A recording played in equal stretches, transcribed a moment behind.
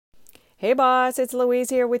Hey boss, it's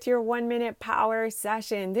Louise here with your 1 minute power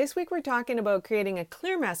session. This week we're talking about creating a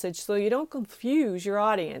clear message so you don't confuse your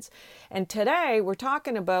audience. And today we're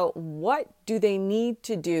talking about what do they need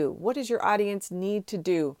to do? What does your audience need to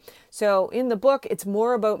do? So in the book, it's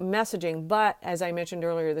more about messaging, but as I mentioned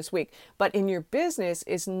earlier this week, but in your business,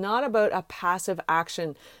 it's not about a passive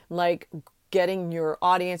action like getting your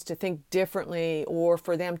audience to think differently or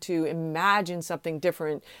for them to imagine something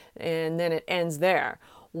different and then it ends there.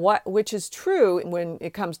 Which is true when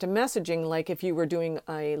it comes to messaging, like if you were doing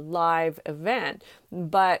a live event,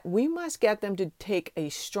 but we must get them to take a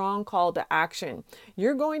strong call to action.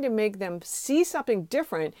 You're going to make them see something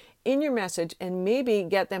different in your message and maybe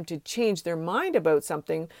get them to change their mind about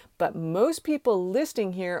something. But most people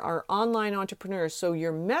listening here are online entrepreneurs, so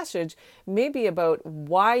your message may be about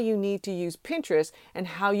why you need to use Pinterest and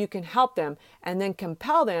how you can help them, and then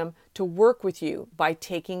compel them to work with you by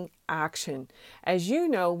taking action. As you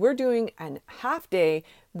know, we're doing a half-day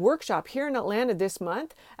workshop here in Atlanta this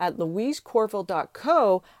month at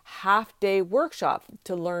louisecorville.co, half-day workshop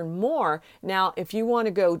to learn more. Now, if you want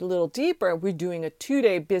to go a little deeper, we're doing a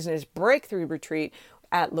 2-day business breakthrough retreat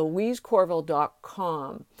at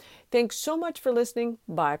louisecorville.com. Thanks so much for listening.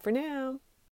 Bye for now.